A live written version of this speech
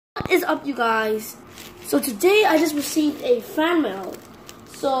What is up, you guys? So today I just received a fan mail.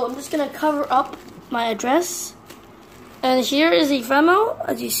 So I'm just gonna cover up my address. And here is the fan mail,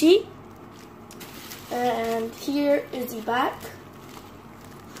 as you see. And here is the back.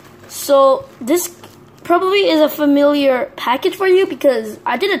 So this probably is a familiar package for you because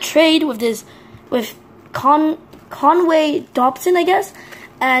I did a trade with Conway Dobson, I guess.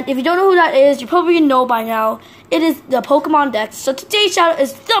 And if you don't know who that is, you probably know by now. It is the Pokemon deck. So today's shout out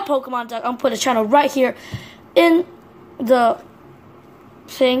is the Pokemon deck. I'm gonna put a channel right here in the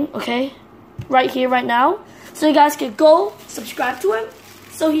thing, okay? Right here, right now. So you guys can go subscribe to him.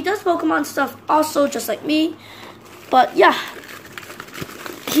 So he does Pokemon stuff also, just like me. But yeah,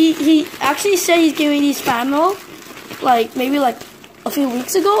 he actually said he's giving these fan mail maybe a few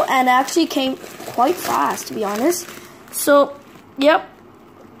weeks ago, and it actually came quite fast, to be honest. So yep.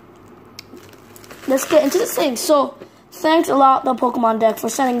 Let's get into this thing. So, thanks a lot, the Pokemon deck, for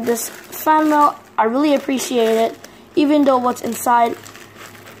sending this fan mail. I really appreciate it. Even though what's inside,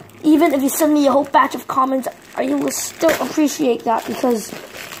 even if you send me a whole batch of comments, I will still appreciate that because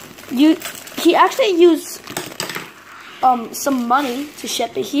he actually used some money to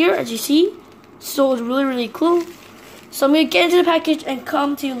ship it here, as you see. So it's really cool. So I'm gonna get into the package and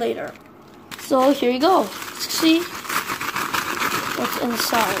come to you later. So here you go. Let's see what's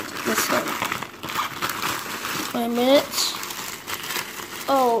inside this thing. Wait a minute.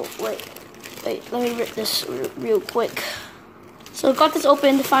 Oh, wait, let me rip this real quick. So I got this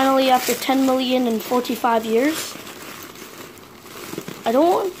opened finally after 10,045 years. I don't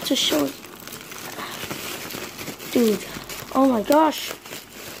want to show it. Dude, oh my gosh.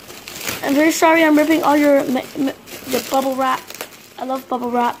 I'm very sorry I'm ripping all your bubble wrap. I love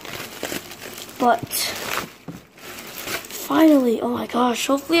bubble wrap. But finally, oh my gosh,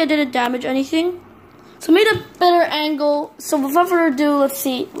 hopefully I didn't damage anything. So I made a better angle. So without further ado, let's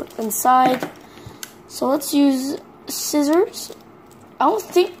see what's inside. So let's use scissors. I don't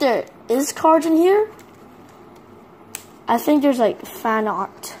think there is cards in here. I think there's like fan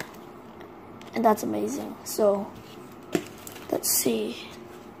art. And that's amazing. So let's see.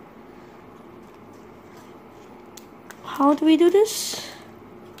 How do we do this?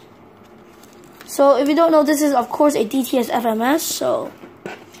 So if you don't know, this is of course a Dtsfms. So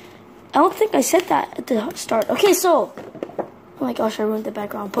I don't think I said that at the start. Okay, so, oh my gosh, I ruined the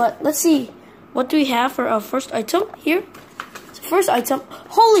background. But let's see, what do we have for our first item here? So first item,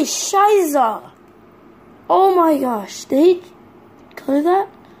 holy shiza! Oh my gosh, did he color that?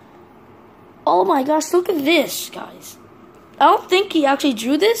 Oh my gosh, look at this, guys. I don't think he actually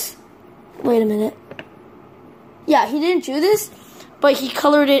drew this. Wait a minute. Yeah, he didn't draw this, but he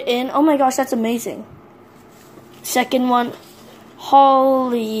colored it in. Oh my gosh, that's amazing. Second one,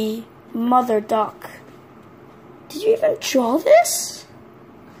 holy mother duck. Did you even draw this?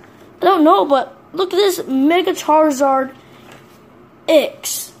 I don't know, but look at this Mega Charizard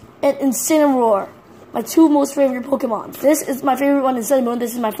X and Incineroar. My two most favorite Pokemon. This is my favorite one in Sun and Moon.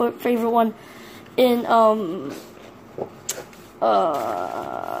 This is my favorite one in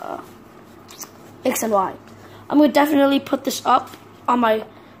X and Y. I'm gonna definitely put this up on my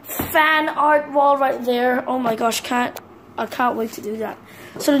fan art wall right there. Oh my gosh, I can't wait to do that.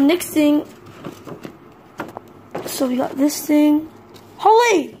 So the next thing, so we got this thing.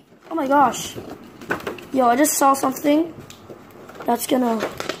 Holy! Oh my gosh. Yo, I just saw something that's gonna,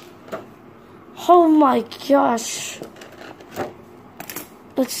 oh my gosh.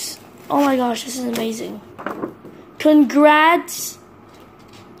 Oh my gosh, this is amazing. Congrats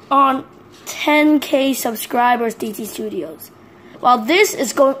on 10K subscribers, DT Studios. Well, this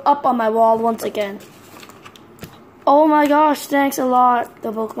is going up on my wall once again. Oh my gosh, thanks a lot,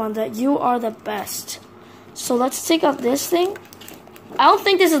 the Pokemon deck. You are the best. So let's take out this thing. I don't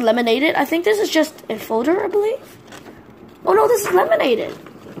think this is laminated. I think this is just a folder, I believe. Oh no, this is laminated.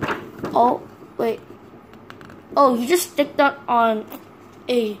 Oh, wait. Oh, you just stick that on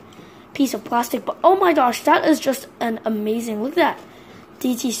a piece of plastic. But oh my gosh, that is just an amazing. Look at that.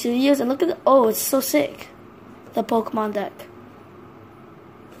 DT Studios, and look at oh, it's so sick. The Pokemon deck.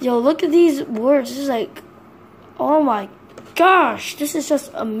 Yo, look at these words. This is like, oh my gosh, this is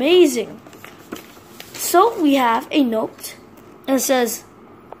just amazing. So we have a note, and it says,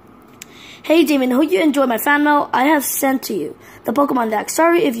 "Hey Damon, hope you enjoyed my fan mail I have sent to you. The Pokemon deck.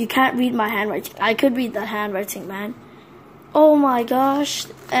 Sorry if you can't read my handwriting. I could read that handwriting, man. Oh my gosh.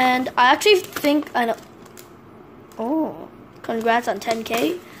 And I actually think I know. Oh, congrats on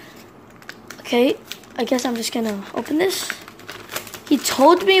 10K. Okay, I guess I'm just gonna open this. He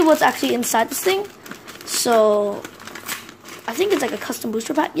told me what's actually inside this thing. So I think it's like a custom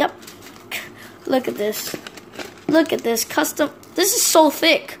booster pack. Yep. Look at this. Look at this custom. This is so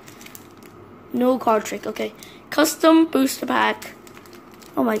thick. No card trick. Okay. Custom booster pack.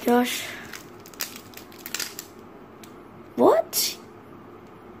 Oh my gosh. What?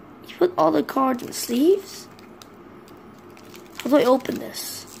 You put all the cards in the sleeves? How do I open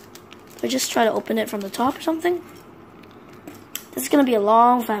this? Do I just try to open it from the top or something? This is gonna be a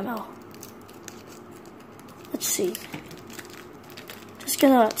long fan mail. Let's see. Just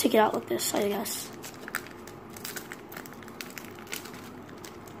gonna take it out like this, I guess.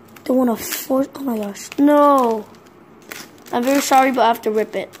 Don't wanna force. Oh my gosh. No. I'm very sorry, but I have to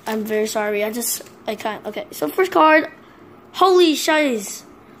rip it. I'm very sorry. I can't. Okay, so first card. Holy shiz.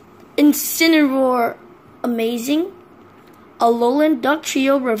 Incineroar Amazing. Alolan Duck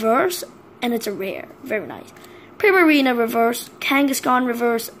Trio reverse. And it's a rare. Very nice. Primarina reverse. Kangaskhan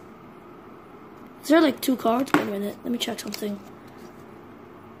reverse. Is there like 2 cards? Wait a minute. Let me check something.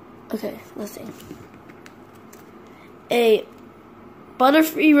 Okay, let's see. A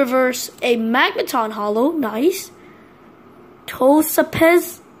Butterfree reverse. A Magneton holo. Nice.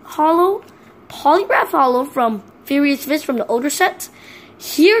 Dtsfms holo. Polygraph holo from Furious Fist from the older sets.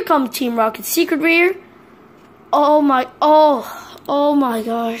 Here comes Team Rocket's secret rare. Oh my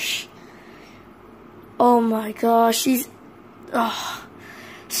gosh. Oh my gosh. She's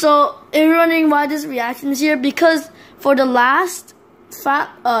So if you're wondering why this reaction is here, because for the last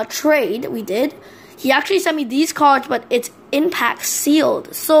trade we did, he actually sent me these cards, but it's impact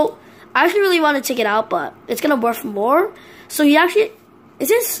sealed. So I actually really want to take it out, but it's gonna worth more. So he actually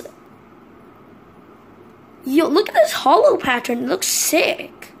Yo, look at this holo pattern. It looks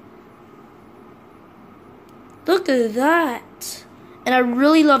sick. Look at that. And I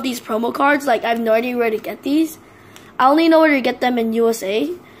really love these promo cards. Like, I have no idea where to get these. I only know where to get them in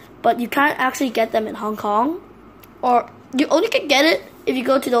USA, but you can't actually get them in Hong Kong. Or you only can get it if you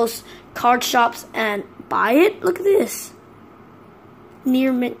go to those card shops and buy it. Look at this.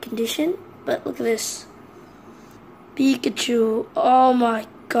 Near mint condition. But look at this. Pikachu. Oh my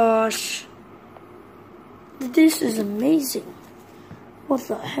gosh. This is amazing. What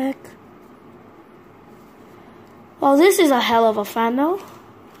the heck? Oh, this is a hell of a fan mail.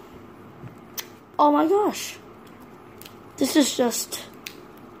 Oh my gosh. This is just...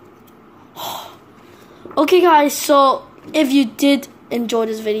 Okay guys, so if you did enjoy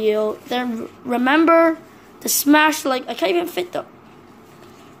this video, then remember to smash the like... I can't even fit though.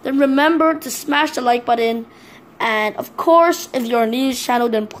 Then remember to smash the like button. And of course, if you're new to this channel,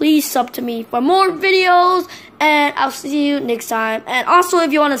 then please sub to me for more videos. And I'll see you next time. And also,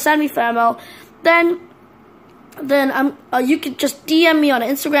 if you want to send me fan mail, then you can just DM me on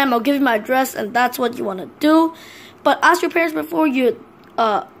Instagram. I'll give you my address, and that's what you want to do. But ask your parents before you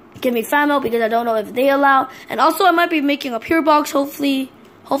give me fan mail, because I don't know if they allow. And also, I might be making a pure box. Hopefully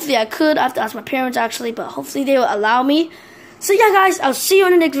I could. I have to ask my parents actually, but hopefully they will allow me. So yeah, guys, I'll see you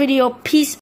in the next video. Peace.